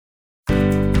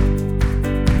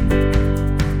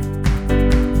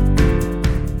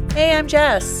I'm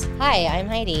Jess. Hi, I'm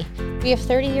Heidi. We have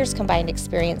 30 years combined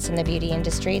experience in the beauty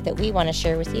industry that we want to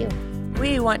share with you.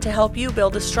 We want to help you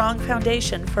build a strong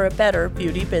foundation for a better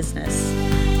beauty business.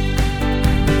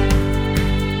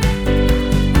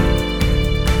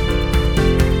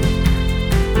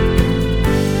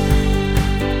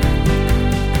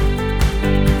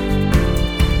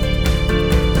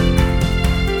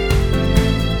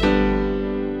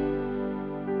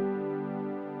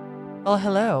 Well,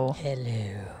 hello.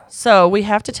 Hello. So we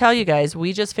have to tell you guys,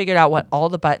 we just figured out what all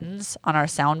the buttons on our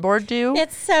soundboard do.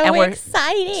 It's so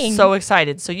exciting. So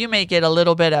excited. So you may get a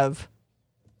little bit of...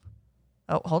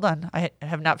 Oh, hold on. I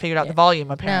have not figured out the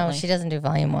volume, apparently. No, she doesn't do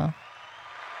volume well.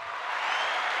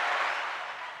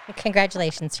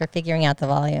 Congratulations for figuring out the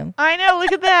volume. I know.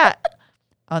 Look at that.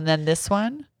 And then this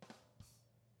one.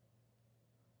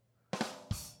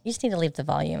 You just need to leave the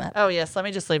volume up. Oh, yes. Let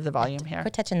me just leave the volume here.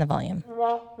 Quit touching the volume.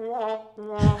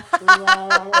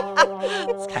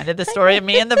 It's kind of the story of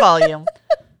me and the volume.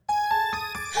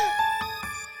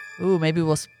 Ooh, maybe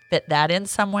we'll fit that in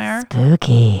somewhere.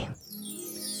 Spooky.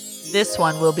 This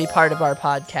one will be part of our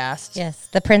podcast. Yes,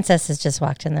 the princess has just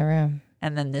walked in the room.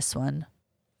 And then this one.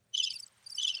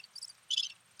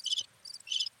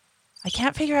 I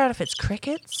can't figure out if it's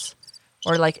crickets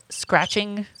or like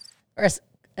scratching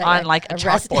on like a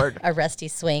chalkboard. A rusty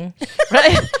swing.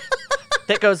 Right?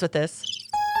 That goes with this.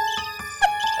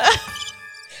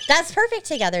 That's perfect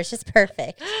together. It's just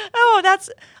perfect. Oh, that's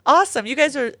awesome. You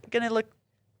guys are going to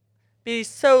be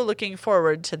so looking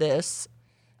forward to this.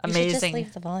 Amazing. You should just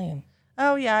leave the volume.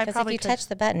 Oh, yeah. I probably if you touch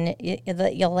the button,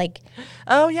 you'll like...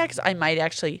 Oh, yeah, because I might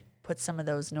actually put some of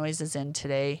those noises in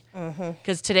today.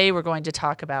 Because today we're going to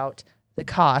talk about the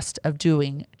cost of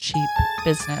doing cheap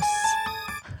business.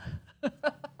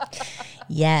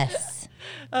 Yes.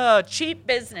 Oh, cheap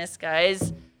business,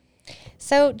 guys.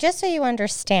 So just so you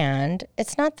understand,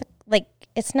 it's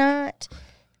not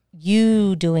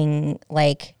you doing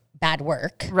like bad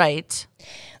work. Right.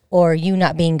 Or you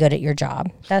not being good at your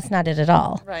job. That's not it at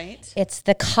all. Right. It's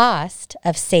the cost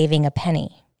of saving a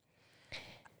penny.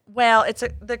 Well, it's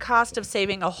the cost of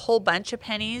saving a whole bunch of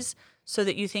pennies so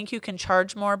that you think you can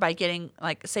charge more by getting,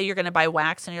 like, say you're going to buy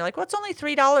wax and you're like, well, it's only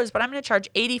 $3, but I'm going to charge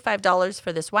 $85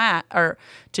 for this wax or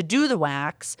to do the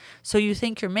wax. So you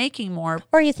think you're making more.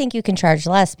 Or you think you can charge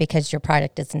less because your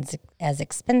product isn't as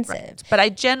expensive. Right. But I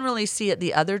generally see it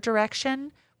the other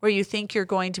direction where you think you're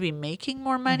going to be making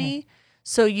more money.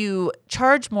 So you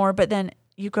charge more, but then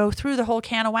you go through the whole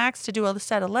can of wax to do a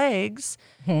set of legs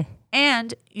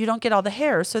and you don't get all the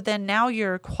hair. So then now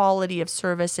your quality of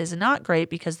service is not great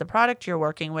because the product you're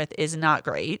working with is not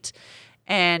great.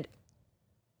 And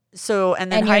so, and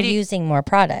then Heidi, you're using more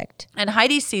product. And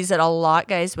Heidi sees it a lot,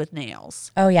 guys, with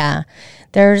nails. Oh yeah.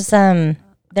 There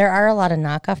are a lot of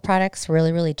knockoff products,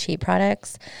 really, really cheap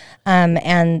products.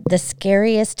 And the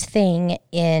scariest thing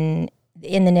in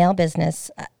the nail business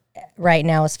right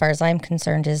now, as far as I'm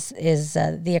concerned, is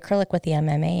the acrylic with the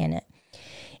MMA in it.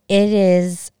 It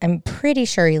is, I'm pretty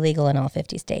sure, illegal in all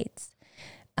 50 states.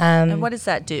 And what does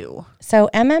that do? So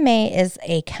MMA is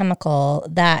a chemical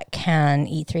that can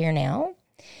eat through your nail,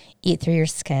 eat through your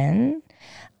skin.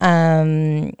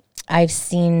 I've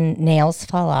seen nails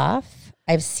fall off.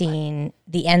 I saw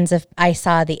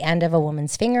the end of a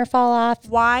woman's finger fall off.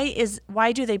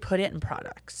 Why do they put it in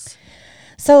products?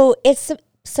 So it's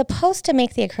supposed to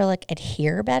make the acrylic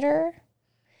adhere better.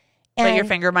 But your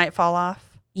finger might fall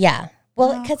off? Yeah.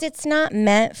 Well, because it's not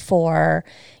meant for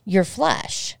your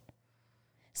flesh.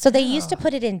 So they used to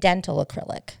put it in dental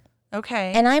acrylic.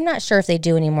 Okay. And I'm not sure if they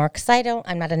do anymore because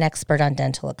I'm not an expert on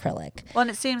dental acrylic. Well,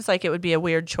 and it seems like it would be a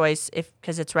weird choice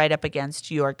because it's right up against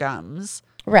your gums.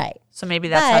 Right. So maybe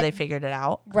that's how they figured it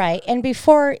out. Right. And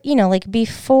before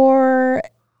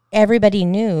everybody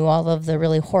knew all of the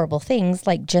really horrible things,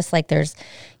 just like there's,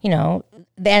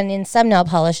 and in some nail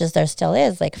polishes there still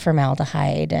is like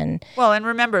formaldehyde and. Well, and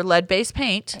remember lead-based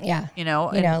paint. Yeah.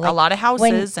 A lot of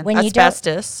houses and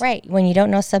asbestos. Right. When you don't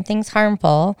know something's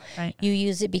harmful, right, you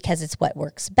use it because it's what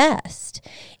works best.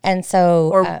 And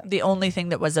so. Or the only thing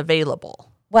that was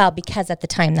available. Well, because at the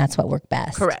time that's what worked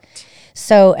best. Correct.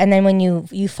 So, and then when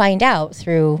you find out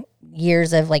through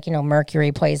years of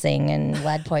mercury poisoning and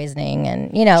lead poisoning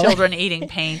and, children eating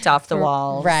paint off the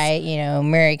walls. Right.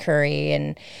 Mary Curie.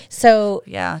 And so.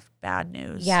 Yeah. Bad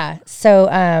news. Yeah.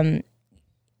 So,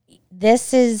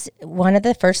 this is one of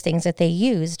the first things that they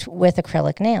used with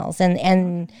acrylic nails.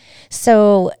 And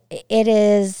so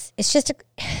it's just,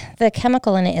 the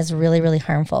chemical in it is really, really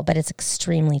harmful, but it's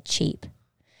extremely cheap.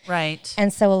 Right.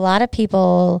 And so a lot of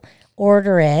people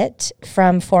order it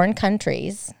from foreign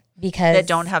countries because that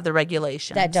don't have the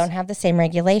regulations. That don't have the same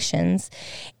regulations,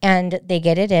 and they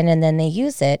get it in and then they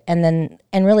use it, and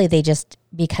really they just,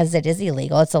 because it is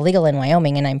illegal. It's illegal in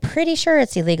Wyoming, and I'm pretty sure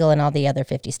it's illegal in all the other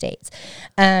 50 states.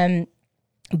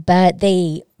 But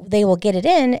they will get it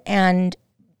in and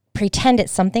pretend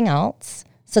it's something else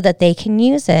so that they can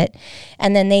use it,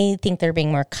 and then they think they're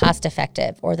being more cost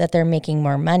effective or that they're making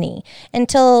more money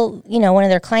until, one of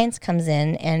their clients comes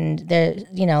in and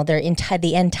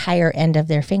the entire end of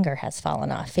their finger has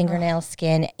fallen off. Fingernail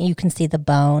skin, you can see the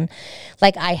bone.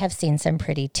 Like, I have seen some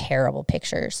pretty terrible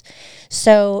pictures.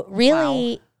 So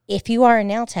really, if you are a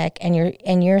nail tech and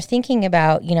you're thinking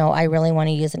about, I really want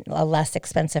to use a less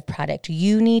expensive product,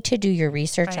 you need to do your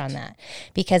research on that.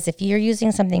 Because if you're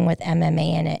using something with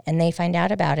MMA in it and they find out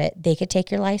about it, they could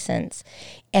take your license.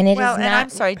 And it is not. And I'm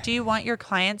sorry, do you want your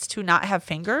clients to not have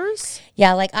fingers?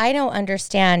 Yeah, like, I don't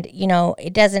understand,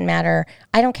 it doesn't matter.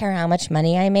 I don't care how much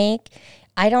money I make.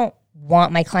 I don't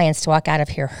want my clients to walk out of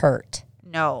here hurt.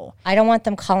 No. I don't want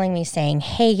them calling me saying,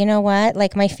 hey, you know what?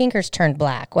 Like, my fingers turned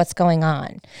black. What's going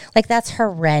on? Like, that's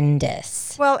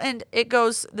horrendous. Well, and it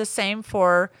goes the same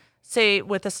for, say,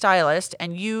 with a stylist,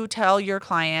 and you tell your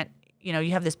client,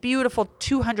 you have this beautiful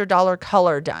 $200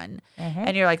 color done. Mm-hmm.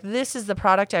 And you're like, this is the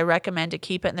product I recommend to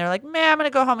keep it. And they're like, man, I'm going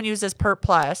to go home and use this Pert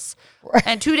Plus.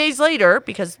 And 2 days later,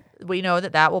 because we know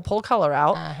that will pull color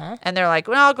out. And they're like,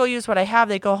 well, I'll go use what I have.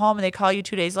 They go home and they call you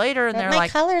 2 days later and they're my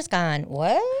like, color's gone.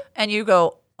 What? And you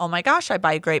go, oh my gosh, I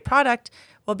buy a great product.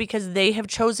 Well, because they have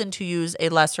chosen to use a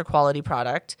lesser quality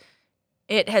product,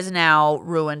 it has now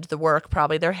ruined the work,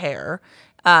 probably their hair.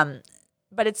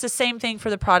 But it's the same thing for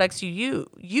the products you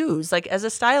use. Like, as a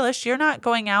stylist, you're not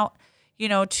going out,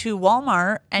 to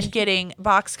Walmart and getting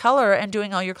box color and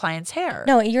doing all your clients' hair.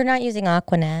 No, you're not using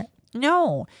Aquanet.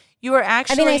 No. You are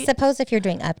actually. I suppose if you're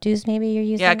doing updos, maybe you're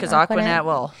using. Yeah, because Aquanet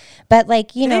will. But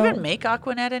do they even make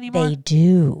Aquanet anymore? They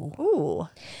do. Ooh.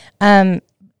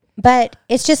 But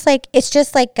it's just like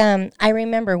I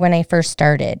remember when I first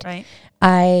started. Right.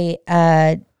 I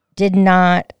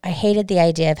hated the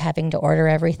idea of having to order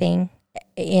everything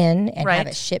in and have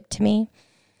it shipped to me.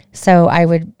 So I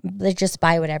would just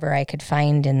buy whatever I could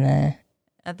find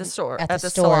at the store, at the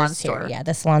salon store. store. Yeah,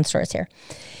 the salon stores here.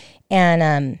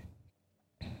 And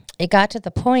it got to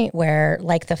the point where,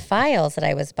 like, the files that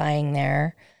I was buying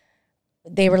there,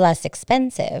 they were less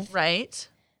expensive. Right.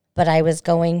 But I was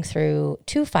going through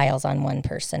 2 files on one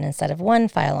person instead of 1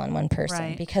 file on one person.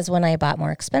 Right. Because when I bought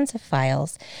more expensive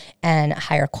files and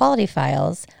higher quality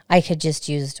files, I could just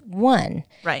use 1.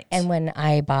 Right. And when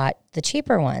I bought the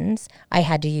cheaper ones, I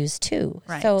had to use 2.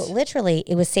 Right. So literally,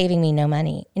 it was saving me no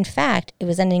money. In fact, it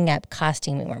was ending up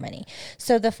costing me more money.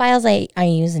 So the files I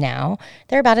use now,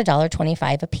 they're about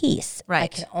 $1.25 a piece. Right. I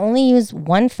can only use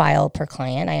 1 file per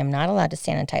client. I am not allowed to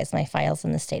sanitize my files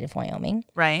in the state of Wyoming.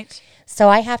 Right. So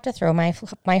I have to throw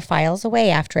my files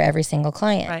away after every single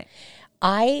client. Right.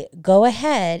 I go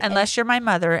ahead. Unless you're my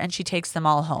mother and she takes them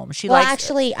all home.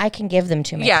 Actually, I can give them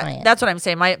to my client. Yeah, that's what I'm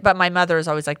saying. But my mother is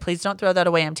always like, please don't throw that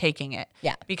away. I'm taking it.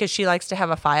 Yeah. Because she likes to have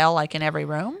a file like in every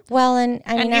room. Well, and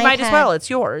I mean, you might as well. It's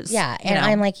yours. Yeah. And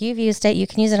I'm like, you've used it. You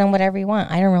can use it on whatever you want.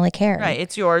 I don't really care. Right.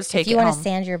 It's yours. Take it home. If you want to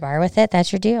sand your bar with it,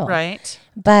 that's your deal. Right.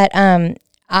 But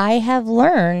I have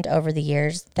learned over the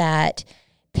years that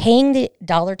paying the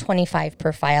 $1.25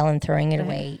 per file and throwing it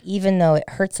away, even though it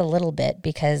hurts a little bit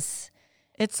because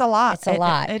it's a lot. It's a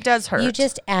lot. It does hurt. You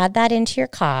just add that into your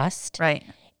cost. Right.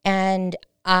 And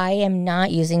I am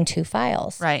not using 2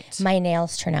 files. Right. My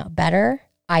nails turn out better.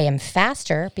 I am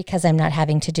faster because I'm not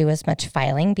having to do as much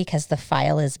filing because the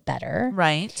file is better.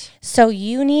 Right. So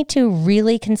you need to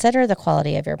really consider the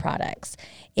quality of your products.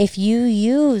 If you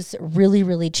use really,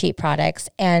 really cheap products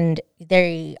and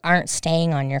they aren't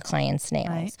staying on your client's nails,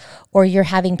 right, or you're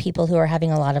having people who are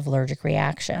having a lot of allergic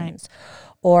reactions, right,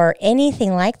 or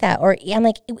anything like that, or I'm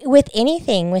like with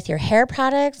anything, with your hair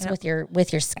products, yep, with your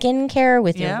skincare,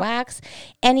 with yep, your wax,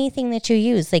 anything that you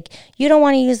use, like you don't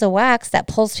want to use a wax that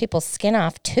pulls people's skin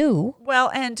off too. Well,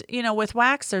 and with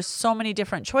wax, there's so many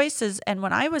different choices. And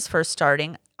when I was first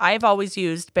starting, I've always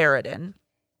used Baradin.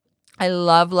 I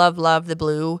love, love, love the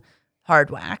blue hard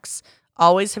wax.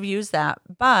 Always have used that.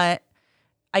 But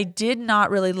I did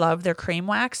not really love their cream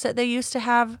wax that they used to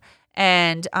have.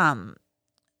 And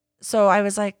so I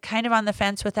was like kind of on the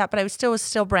fence with that, but I was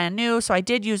still brand new. So I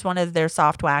did use one of their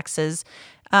soft waxes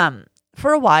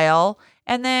for a while.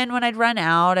 And then when I'd run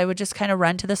out, I would just kind of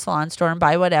run to the salon store and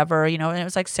buy whatever, and it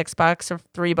was like $6 or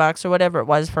 $3 or whatever it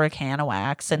was for a can of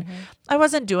wax. And I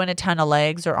wasn't doing a ton of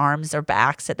legs or arms or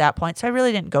backs at that point. So I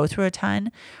really didn't go through a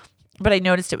ton, but I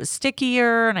noticed it was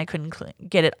stickier and I couldn't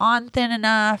get it on thin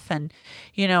enough and,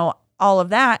 all of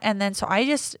that. And then, so I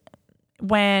just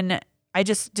when I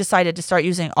just decided to start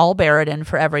using all Baradin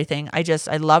for everything.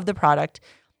 I love the product.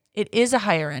 It is a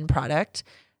higher end product.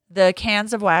 The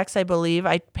cans of wax, I believe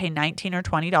I pay $19 or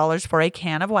 $20 for a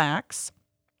can of wax.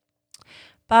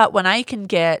 But when I can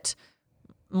get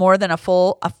more than a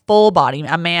full body,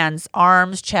 a man's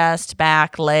arms, chest,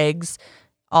 back, legs,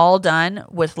 all done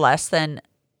with less than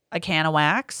a can of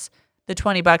wax, the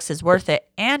 $20 is worth it.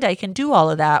 And I can do all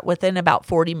of that within about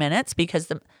 40 minutes because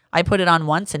I put it on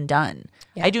once and done.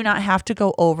 Yeah. I do not have to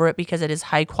go over it because it is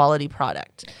high quality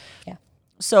product. Yeah.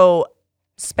 So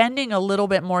spending a little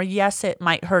bit more, yes, it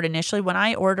might hurt initially. When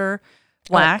I order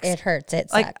wax, it hurts. It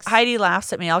sucks. Like Heidi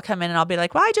laughs at me. I'll come in and I'll be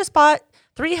like, well, I just bought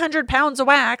 300 pounds of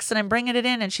wax and I'm bringing it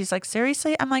in. And she's like,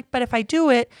 seriously? I'm like, but if I do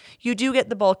it, you do get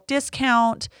the bulk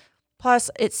discount. Plus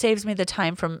it saves me the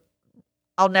time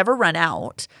I'll never run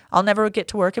out. I'll never get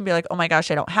to work and be like, oh my gosh,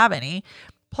 I don't have any.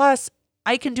 Plus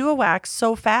I can do a wax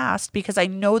so fast because I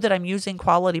know that I'm using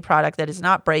quality product that is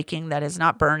not breaking, that is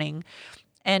not burning.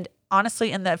 And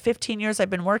honestly, in the 15 years I've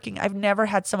been working, I've never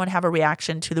had someone have a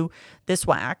reaction to this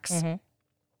wax. Mm-hmm.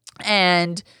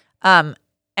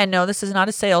 And no, this is not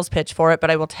a sales pitch for it, but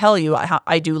I will tell you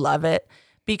I do love it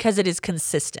because it is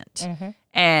consistent. Mm-hmm.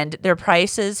 And their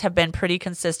prices have been pretty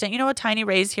consistent. A tiny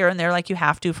raise here and there like you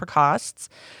have to for costs.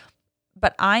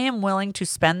 But I am willing to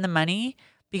spend the money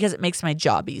because it makes my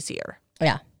job easier.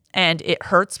 Yeah. And it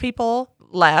hurts people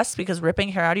less because ripping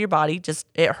hair out of your body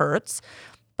it hurts.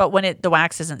 But when the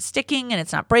wax isn't sticking and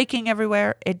it's not breaking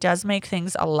everywhere, it does make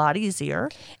things a lot easier.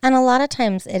 And a lot of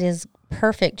times it is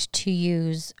perfect to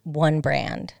use one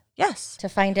brand. Yes. To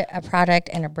find a product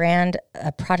and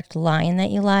a product line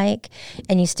that you like,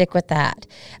 and you stick with that.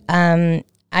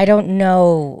 I don't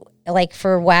know, like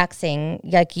for waxing,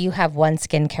 like you have one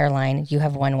skincare line, you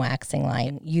have one waxing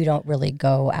line. You don't really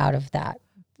go out of that.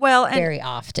 Well, very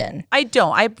often. I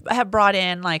don't. I have brought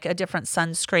in like a different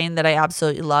sunscreen that I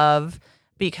absolutely love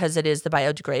because it is the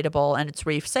biodegradable and it's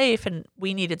reef safe. And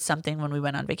we needed something when we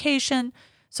went on vacation.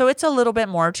 So it's a little bit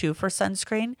more too for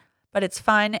sunscreen, but it's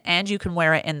fun and you can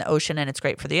wear it in the ocean and it's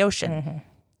great for the ocean. Mm-hmm.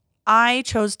 I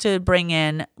chose to bring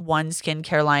in one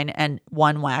skincare line and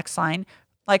one wax line.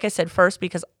 Like I said, first,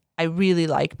 because I really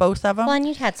like both of them. Well, and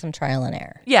you'd had some trial and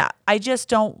error. Yeah. I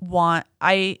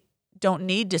don't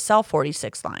need to sell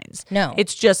 46 lines. No.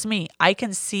 It's just me. I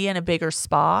can see in a bigger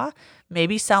spa,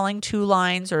 maybe selling 2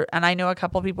 lines and I know a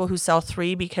couple people who sell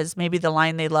 3 because maybe the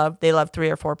line they love 3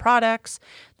 or 4 products,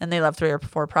 then they love 3 or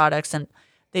 4 products and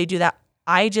they do that.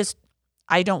 I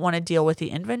don't want to deal with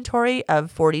the inventory of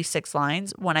 46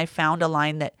 lines when I found a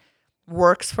line that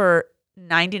works for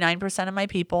 99% of my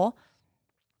people.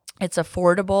 It's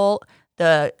affordable.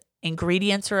 The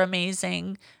ingredients are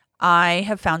amazing. I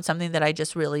have found something that I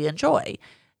just really enjoy.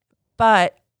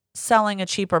 But selling a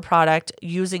cheaper product,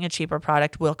 using a cheaper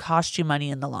product will cost you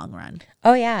money in the long run.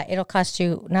 Oh, yeah. It'll cost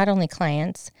you not only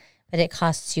clients, but it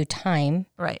costs you time.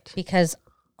 Right. Because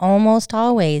almost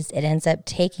always it ends up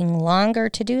taking longer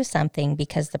to do something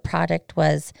because the product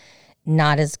was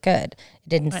not as good. It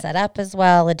didn't set up as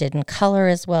well. It didn't color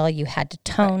as well. You had to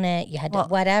tone it. You had to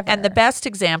whatever. And the best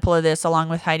example of this, along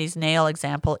with Heidi's nail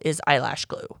example, is eyelash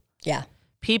glue. Yeah.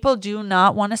 People do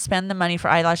not want to spend the money for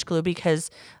eyelash glue because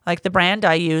like the brand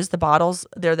I use, the bottles,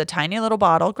 they're the tiny little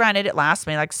bottle. Granted, it lasts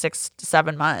me like 6 to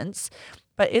 7 months,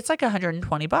 but it's like $120.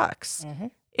 Mm-hmm.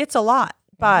 It's a lot,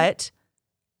 but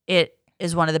it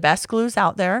is one of the best glues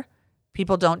out there.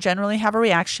 People don't generally have a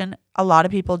reaction. A lot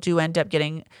of people do end up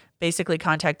getting basically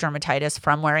contact dermatitis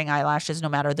from wearing eyelashes, no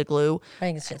matter the glue. I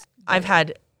think it's just I've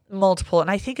had multiple, and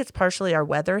I think it's partially our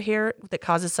weather here that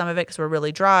causes some of it because we're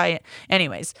really dry.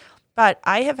 Anyways, but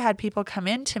I have had people come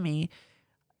into me,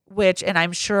 and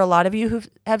I'm sure a lot of you who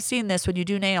have seen this when you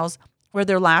do nails, where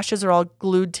their lashes are all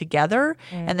glued together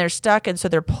and they're stuck. And so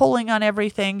they're pulling on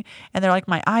everything and they're like,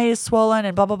 my eye is swollen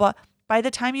and blah, blah, blah. By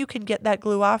the time you can get that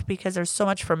glue off, because there's so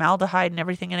much formaldehyde and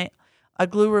everything in it, a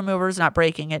glue remover is not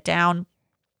breaking it down.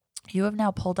 You have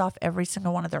now pulled off every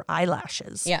single one of their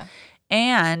eyelashes. Yeah.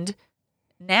 And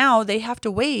now they have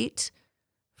to wait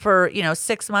for,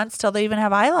 6 months till they even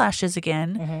have eyelashes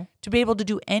again to be able to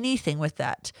do anything with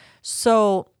that.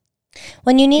 So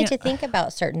when you need to think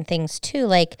about certain things too,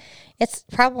 like it's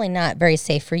probably not very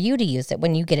safe for you to use it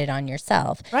when you get it on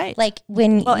yourself. Right. Like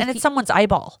and it's someone's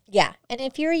eyeball. Yeah. And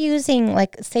if you're using,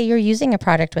 like, say you're using a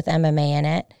product with MMA in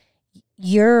it,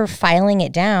 you're filing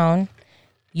it down,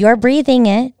 you're breathing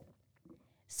it.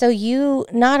 So you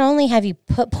not only have you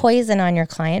put poison on your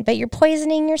client, but you're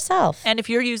poisoning yourself. And if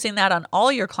you're using that on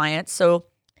all your clients, so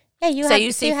yeah,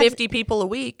 you see 50 people a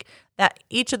week, that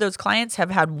each of those clients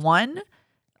have had one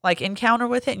like encounter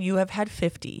with it, and you have had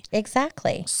 50.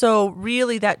 Exactly. So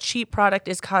really that cheap product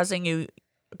is costing you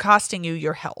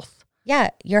your health. Yeah,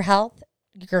 your health,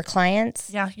 your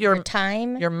clients, your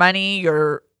time, your money,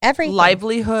 your everything.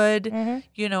 Livelihood,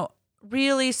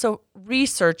 really. So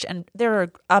research, and there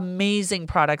are amazing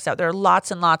products out there,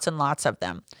 lots and lots and lots of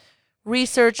them.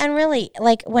 Research. And really,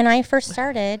 like when I first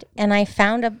started and I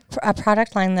found a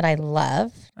product line that I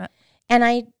love, and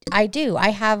I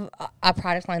have a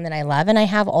product line that I love, and I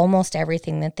have almost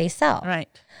everything that they sell. Right.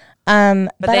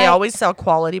 But they always sell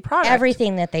quality products.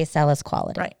 Everything that they sell is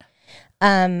quality. Right.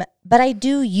 But I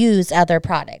do use other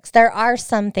products. There are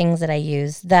some things that I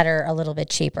use that are a little bit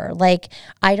cheaper. Like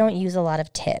I don't use a lot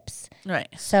of tips. Right.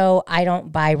 So I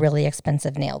don't buy really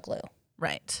expensive nail glue.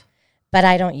 Right. But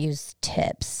I don't use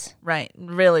tips. Right.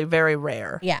 Really very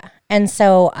rare. Yeah. And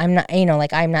so I'm not,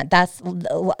 that's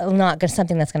not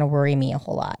something that's going to worry me a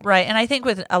whole lot. Right. And I think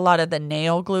with a lot of the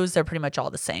nail glues, they're pretty much all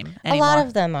the same anymore. A lot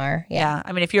of them are. Yeah.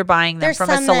 I mean, if you're buying them There's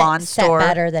from a some salon that store. Set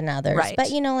better than others. Right. But,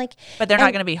 But they're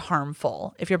not going to be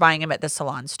harmful if you're buying them at the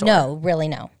salon store. No, really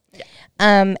no. Yeah.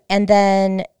 And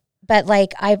then, but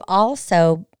like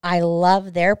I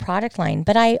love their product line,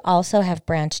 but I also have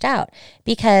branched out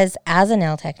because as a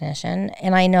nail technician,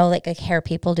 and I know like hair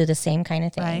people do the same kind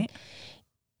of thing. Right.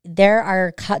 There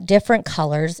are different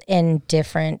colors in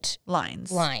different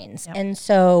lines. Yep. And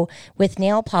so with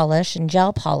nail polish and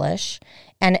gel polish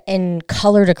and in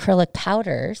colored acrylic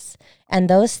powders and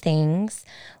those things,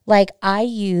 like I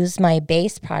use my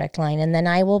base product line and then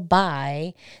I will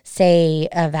buy, say,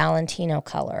 a Valentino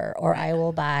color, or I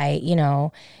will buy,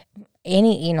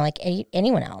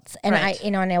 anyone else. And right.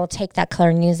 and I will take that color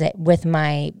and use it with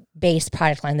my base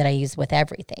product line that I use with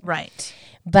everything. Right.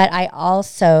 But I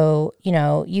also,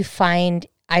 you find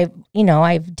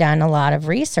I've done a lot of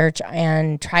research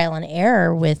and trial and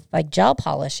error with like gel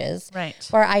polishes. Right.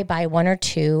 Where I buy one or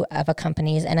two of a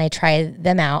company's and I try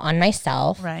them out on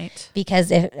myself. Right.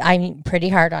 Because if I'm pretty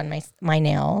hard on my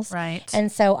nails. Right.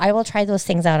 And so I will try those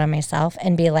things out on myself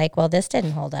and be like, well, this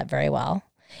didn't hold up very well.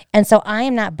 And so I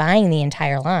am not buying the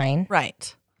entire line.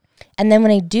 Right. And then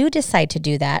when I do decide to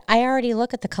do that, I already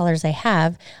look at the colors I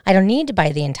have. I don't need to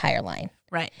buy the entire line.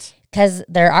 Right. Because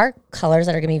there are colors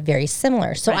that are going to be very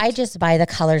similar. So right. I just buy the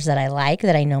colors that I like,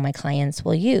 that I know my clients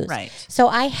will use. Right. So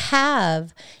I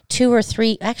have 3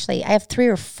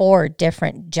 or 4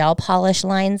 different gel polish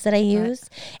lines that I use.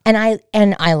 Right.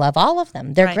 And I love all of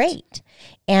them. They're right. great.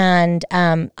 And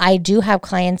I do have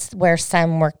clients where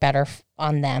some work better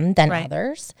on them than right.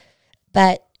 others.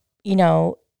 But,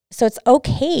 so it's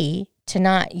okay to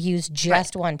not use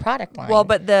just right. one product line. Well,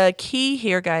 but the key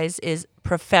here, guys, is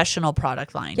professional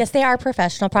product line. Yes, they are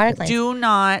professional product lines. Do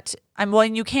not,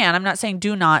 you can. I'm not saying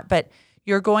do not, but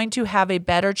you're going to have a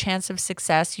better chance of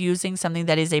success using something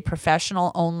that is a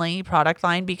professional only product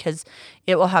line because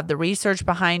it will have the research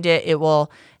behind it. It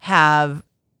will have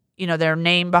their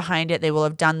name behind it. They will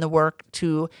have done the work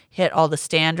to hit all the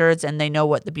standards, and they know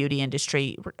what the beauty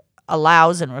industry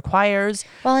allows and requires.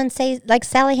 Well, and say like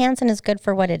Sally Hansen is good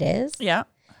for what it is. Yeah.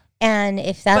 And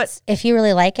if you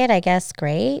really like it, I guess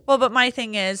great. Well, but my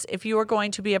thing is, if you are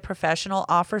going to be a professional,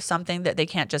 offer something that they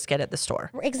can't just get at the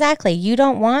store. Exactly. You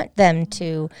don't want them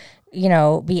to,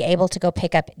 be able to go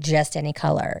pick up just any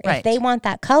color. Right. If they want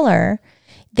that color,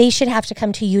 they should have to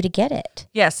come to you to get it.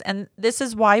 Yes, and this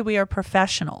is why we are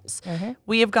professionals. Mm-hmm.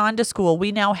 We have gone to school.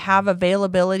 We now have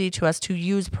availability to us to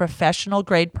use professional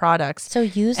grade products. So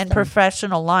use and them.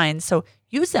 Professional lines. So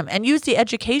use them and use the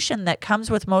education that comes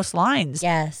with most lines.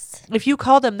 Yes. If you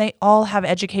call them, they all have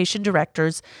education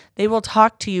directors. They will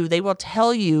talk to you. They will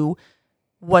tell you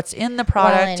what's in the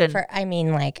product.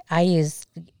 I use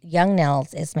Young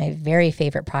Nails is my very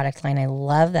favorite product line. I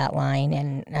love that line,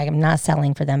 and I'm not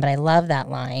selling for them, but I love that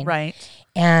line. Right.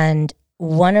 And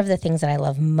one of the things that I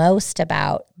love most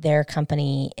about their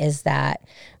company is that,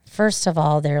 first of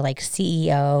all, they're like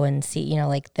CEO and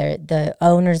the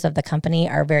owners of the company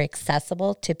are very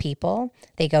accessible to people.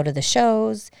 They go to the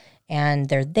shows and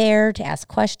they're there to ask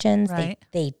questions. Right.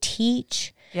 They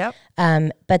teach. Yep.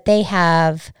 But they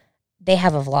have a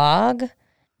vlog.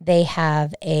 They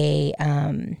have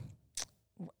I'm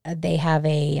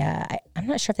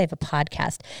not sure if they have a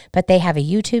podcast, but they have a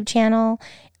YouTube channel.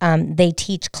 They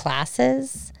teach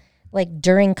classes. Like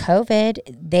during COVID,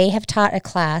 they have taught a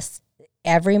class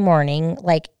every morning.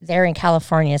 Like they're in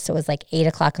California, so it was like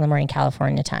 8:00 in the morning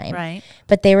California time. Right.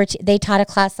 But they taught a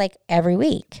class like every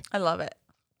week. I love it.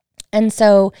 And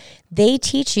so they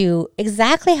teach you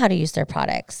exactly how to use their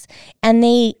products, and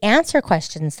they answer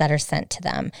questions that are sent to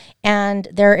them. And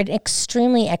they're an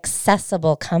extremely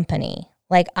accessible company.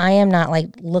 Like, I am not like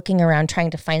looking around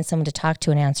trying to find someone to talk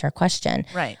to and answer a question.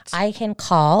 Right. I can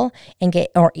call and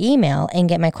or email and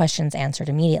get my questions answered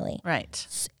immediately.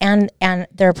 Right. And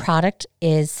their product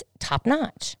is top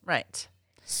notch. Right.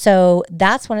 So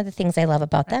that's one of the things I love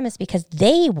about them is because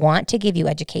they want to give you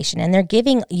education, and they give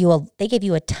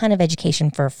you a ton of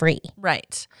education for free.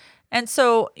 Right. And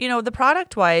so, the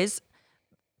product wise,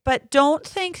 but don't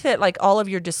think that like all of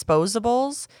your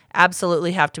disposables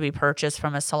absolutely have to be purchased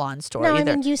from a salon store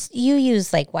either. I mean, you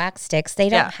use like wax sticks. They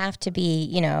don't have to be,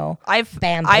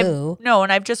 bamboo.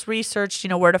 And I've just researched,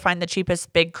 where to find the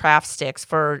cheapest big craft sticks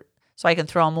so I can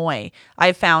throw them away.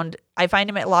 I find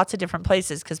them at lots of different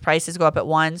places because prices go up at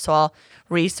one. So I'll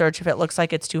research. If it looks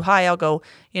like it's too high, I'll go,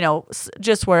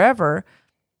 just wherever.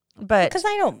 But because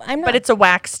I'm not. But it's a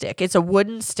wax stick. It's a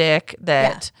wooden stick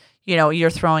that,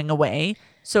 you're throwing away.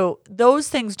 So those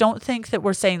things, don't think that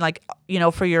we're saying like,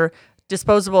 for your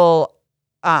disposable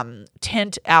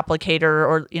tint applicator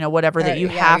or, whatever that you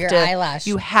have to, eyelash.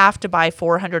 You have to buy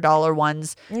 $400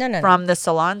 ones from the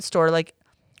salon store. Like,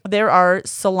 there are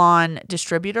salon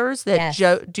distributors that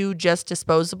do just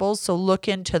disposables. So look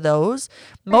into those.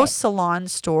 Most salon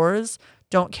stores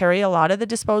don't carry a lot of the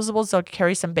disposables. They'll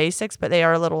carry some basics, but they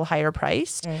are a little higher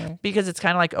priced because it's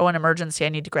kind of like, an emergency, I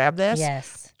need to grab this.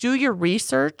 Yes. Do your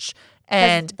research.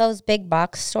 And those big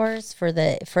box stores for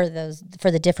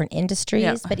the different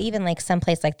industries, but even like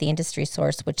someplace like the Industry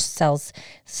Source, which sells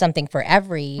something for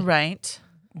every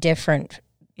different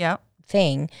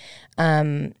thing,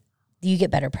 you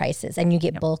get better prices and you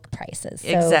get bulk prices. So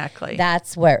exactly.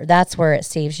 That's where it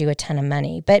saves you a ton of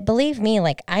money. But believe me,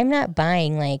 like, I'm not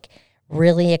buying like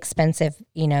really expensive,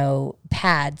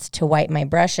 pads to wipe my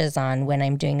brushes on when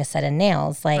I'm doing a set of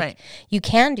nails. Like, you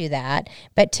can do that,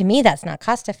 but to me, that's not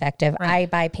cost effective. I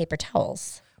buy paper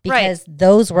towels because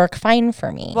those work fine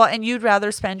for me. Well, and you'd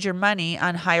rather spend your money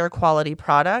on higher quality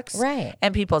products. Right.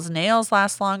 And people's nails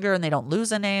last longer and they don't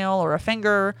lose a nail or a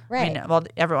finger. Right. I mean,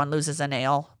 everyone loses a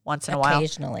nail once in a while.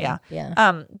 Occasionally.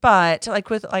 Yeah. But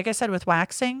like I said, with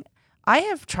waxing, I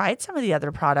have tried some of the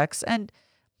other products and,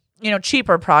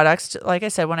 cheaper products, like I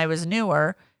said, when I was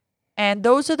newer. And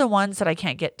those are the ones that I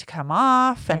can't get to come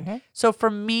off. And so for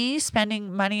me,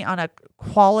 spending money on a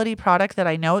quality product that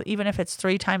I know, even if it's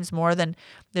 3 times more than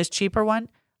this cheaper one,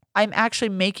 I'm actually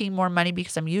making more money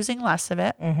because I'm using less of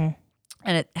it.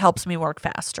 And it helps me work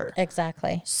faster.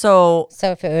 Exactly. So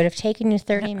if it would have taken you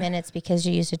 30 minutes because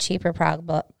you used a cheaper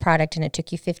product and it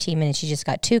took you 15 minutes, you just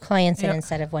got 2 clients and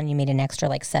instead of one, you made an extra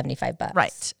like $75.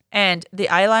 Right. And the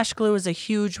eyelash glue is a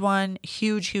huge one.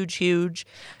 Huge, huge, huge.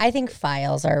 I think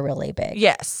files are really big.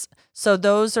 Yes. So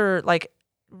those are like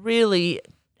really,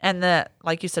 and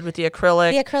like you said, with the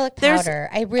acrylic. The acrylic powder.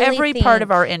 I really every think part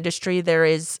of our industry,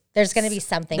 there's going to be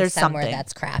something somewhere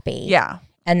that's crappy. Yeah.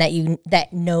 And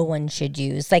that no one should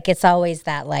use. Like, it's always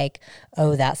that like,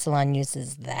 oh, that salon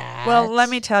uses that. Well, let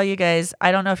me tell you guys,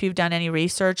 I don't know if you've done any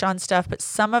research on stuff, but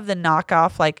some of the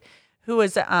knockoff, like who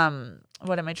is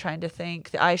what am I trying to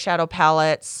think? The eyeshadow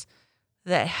palettes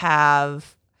that I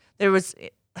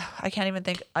can't even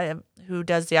think who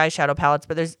does the eyeshadow palettes,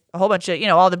 but there's a whole bunch of,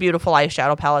 all the beautiful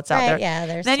eyeshadow palettes out there. Yeah,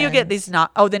 there's Then tons. you get these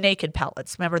the naked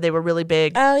palettes. Remember, they were really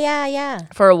big. Oh, yeah.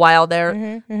 For a while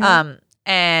there.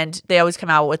 And they always come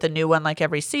out with a new one like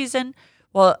every season.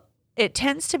 Well, it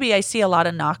tends to be, I see a lot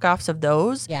of knockoffs of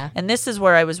those. Yeah. And this is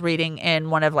where I was reading in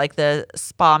one of like the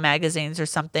spa magazines or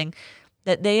something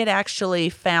that they had actually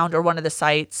found, or one of the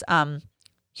sites,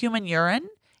 human urine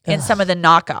in some of the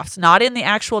knockoffs, not in the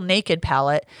actual naked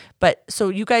palette. But so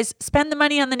you guys spend the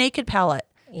money on the naked palette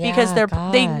because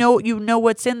they know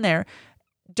what's in there.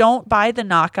 Don't buy the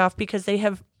knockoff because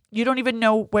you don't even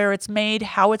know where it's made,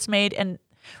 how it's made, and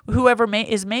whoever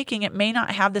is making it may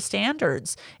not have the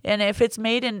standards. And if it's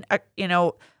made in,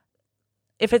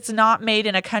 if it's not made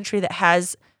in a country that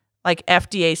has like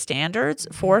FDA standards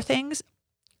for things,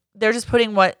 they're just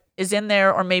putting what is in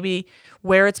there, or maybe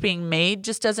where it's being made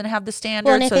just doesn't have the standards.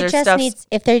 Well, and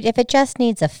if it just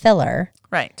needs a filler,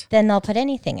 right, then they'll put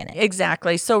anything in it.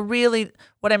 Exactly. So really,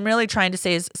 what I'm really trying to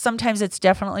say is sometimes it's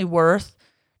definitely worth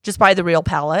just buy the real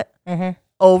palette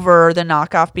over the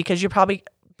knockoff, because you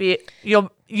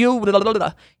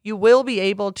will be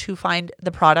able to find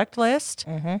the product list,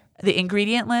 the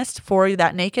ingredient list for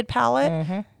that naked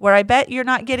palette, where I bet you're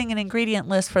not getting an ingredient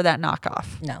list for that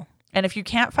knockoff. No. And if you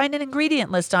can't find an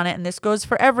ingredient list on it, and this goes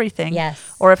for everything,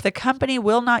 yes, or if the company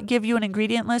will not give you an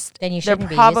ingredient list, then they're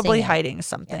probably hiding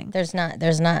something. Yeah,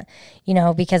 there's not,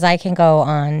 because I can go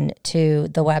on to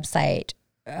the website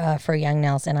for Young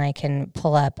Nails and I can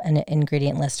pull up an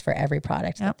ingredient list for every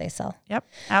product that they sell. Yep,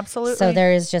 absolutely. So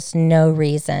there is just no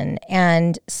reason.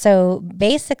 And so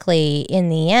basically in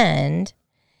the end,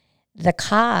 the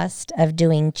cost of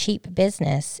doing cheap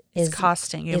business It's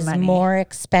costing you is money. more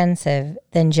expensive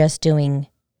than just doing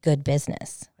good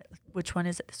business. Which one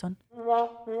is it? This one?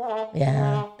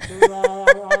 Yeah.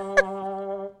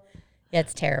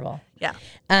 It's terrible. Yeah.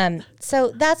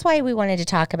 So that's why we wanted to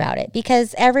talk about it,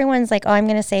 because everyone's like, oh, I'm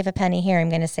going to save a penny here, I'm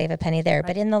going to save a penny there. Right.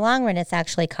 But in the long run, it's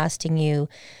actually costing you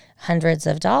hundreds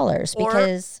of dollars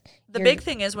because the big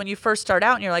thing is when you first start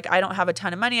out and you're like, I don't have a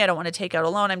ton of money, I don't want to take out a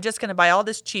loan, I'm just going to buy all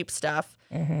this cheap stuff.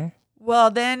 Mm-hmm.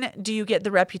 Well, then do you get the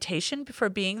reputation for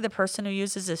being the person who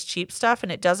uses this cheap stuff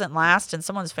and it doesn't last and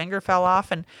someone's finger fell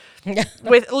off and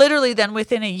then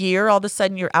within a year, all of a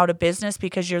sudden you're out of business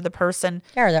because you're the person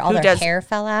all their hair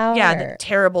fell out. Yeah, the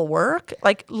terrible work.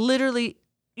 Like literally,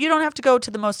 you don't have to go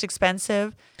to the most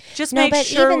expensive. Just make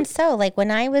sure. Even so, like when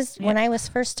I was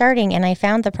first starting and I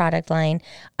found the product line,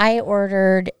 I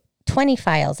ordered 20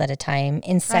 files at a time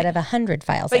instead of 100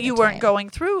 files at a time. But you weren't going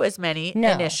through as many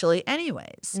initially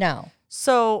anyways. No.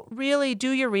 So really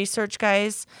do your research,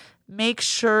 guys. Make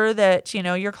sure that,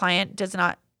 your client does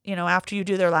not, after you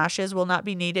do their lashes, will not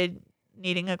be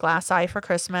needing a glass eye for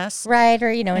Christmas. Right. Or,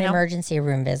 an emergency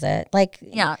room visit. Like,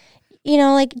 yeah.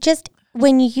 Just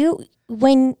when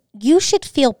you should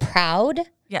feel proud.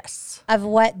 Yes. Of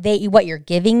what you're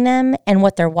giving them and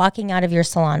what they're walking out of your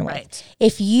salon with. Right.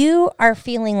 If you are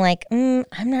feeling like, I'm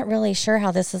not really sure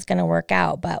how this is going to work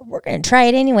out, but we're going to try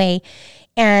it anyway,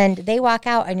 and they walk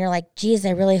out and you're like, geez, I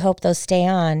really hope those stay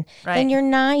on, then you're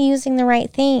not using the right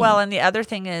thing. Well, and the other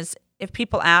thing is, if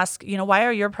people ask, why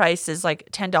are your prices like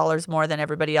 $10 more than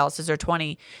everybody else's or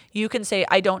 $20, you can say,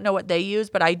 I don't know what they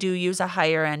use, but I do use a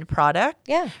higher end product.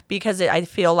 Yeah. Because I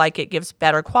feel like it gives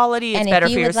better quality. It's better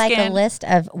for your skin. And if you would like a list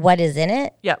of what is in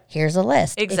it, here's a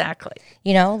list. Exactly.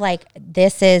 Like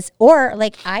this is, or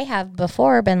like I have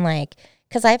before been like,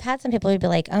 because I've had some people who'd be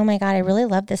like, oh my God, I really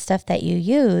love this stuff that you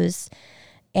use.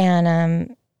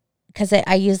 And, because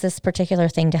I use this particular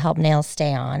thing to help nails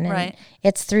stay on. And right.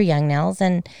 It's through Young Nails.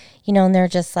 And, and they're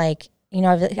just like,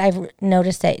 I've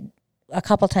noticed that a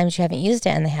couple times you haven't used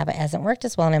it and it hasn't worked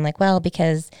as well. And I'm like, well,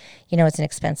 because, it's an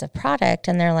expensive product.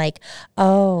 And they're like,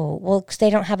 oh, well, 'cause they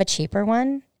don't have a cheaper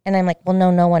one. And I'm like, well,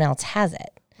 no one else has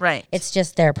it. Right. It's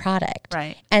just their product.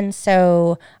 Right. And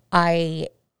so I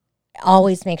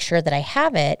always make sure that I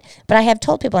have it. But I have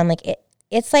told people, I'm like,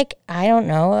 it's like, I don't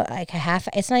know, like a half,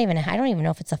 it's not even, I don't even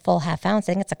know if it's a full half ounce.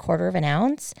 I think it's a quarter of an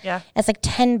ounce. Yeah. It's like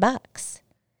 $10.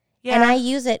 Yeah. And I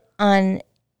use it on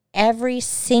every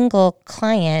single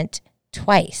client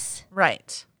twice.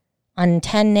 Right. On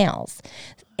 10 nails.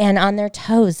 And on their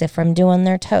toes, if I'm doing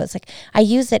their toes. Like, I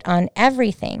use it on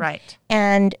everything. Right.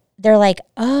 And they're like,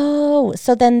 oh,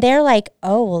 so then they're like,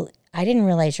 oh, well, I didn't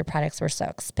realize your products were so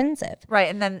expensive. Right.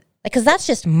 And then, because that's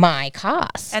just my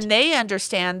cost. And they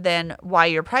understand then why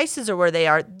your prices are where they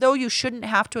are, though you shouldn't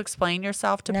have to explain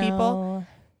yourself to people.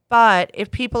 But if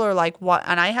people are like, what?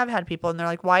 And I have had people and they're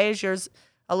like, why is yours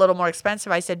a little more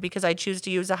expensive? I said, because I choose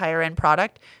to use a higher end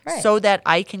product so that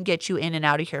I can get you in and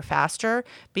out of here faster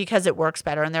because it works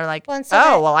better. And they're like,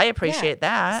 I appreciate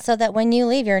that. So that when you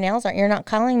leave, your nails you're not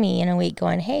calling me in a week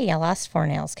going, hey, I lost 4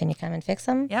 nails. Can you come and fix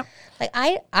them? Yep. Like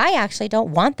I actually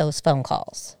don't want those phone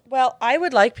calls. Well, I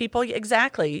would like people,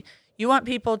 exactly. You want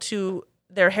people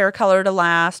their hair color to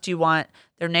last. You want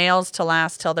their nails to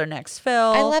last till their next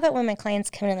fill. I love it when my clients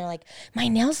come in and they're like, my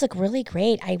nails look really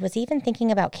great. I was even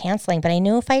thinking about canceling, but I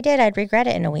knew if I did, I'd regret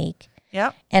it in a week.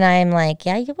 Yep. And I'm like,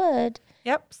 yeah, you would.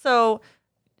 Yep. So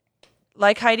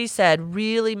like Heidi said,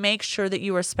 really make sure that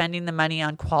you are spending the money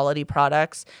on quality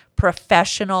products,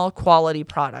 professional quality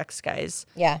products, guys.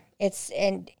 Yeah.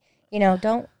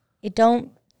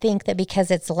 Don't think that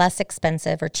because it's less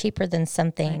expensive or cheaper than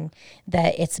something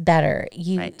that it's better.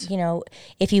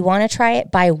 If you want to try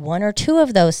it, buy 1 or 2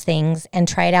 of those things and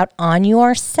try it out on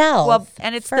yourself. Well,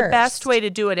 and it's first. The best way to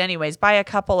do it anyways. Buy a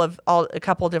couple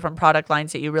different product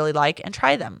lines that you really like and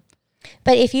try them.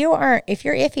 But if you're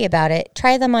iffy about it,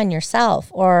 try them on yourself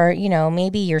or,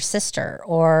 maybe your sister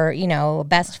or,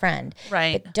 best friend.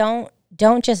 Right. But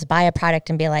don't just buy a product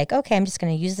and be like, okay, I'm just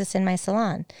going to use this in my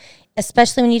salon.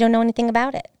 Especially when you don't know anything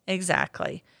about it.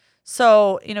 Exactly.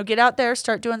 So, get out there,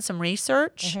 start doing some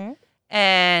research,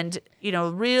 and,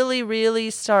 really, really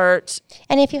start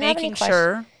and if you making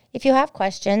sure. If you have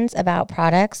questions about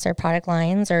products or product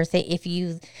lines or if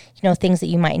you things that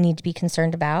you might need to be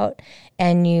concerned about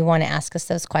and you want to ask us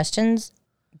those questions,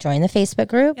 join the Facebook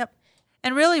group. Yep.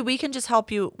 And really, we can just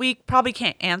help you. We probably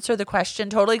can't answer the question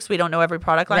totally because we don't know every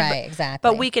product line. Right, exactly.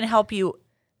 But we can help you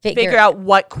figure out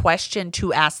what question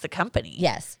to ask the company.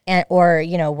 Yes. And or,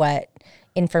 what,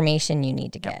 information you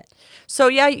need to get. So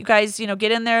yeah, you guys,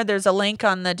 get in there. There's a link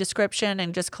on the description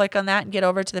and just click on that and get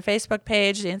over to the Facebook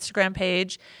page, the Instagram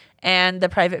page, and the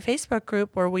private Facebook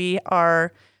group where we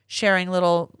are sharing a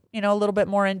little bit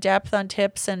more in depth on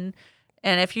tips. And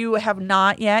if you have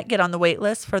not yet, get on the wait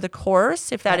list for the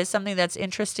course. If that is something that's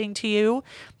interesting to you,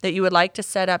 that you would like to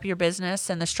set up your business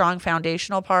and the strong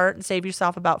foundational part and save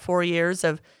yourself about 4 years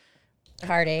of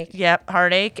heartache. Yep,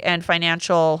 heartache and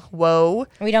financial woe.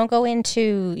 We don't go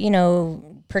into,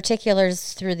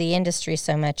 particulars through the industry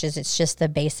so much as it's just the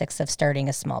basics of starting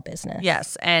a small business.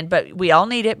 Yes, but we all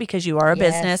need it because you are a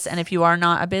business, and if you are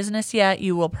not a business yet,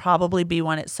 you will probably be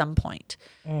one at some point.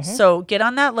 Mm-hmm. So get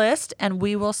on that list, and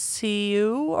we will see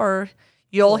you, or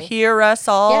you'll hear us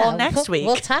all next week.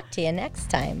 We'll talk to you next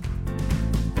time.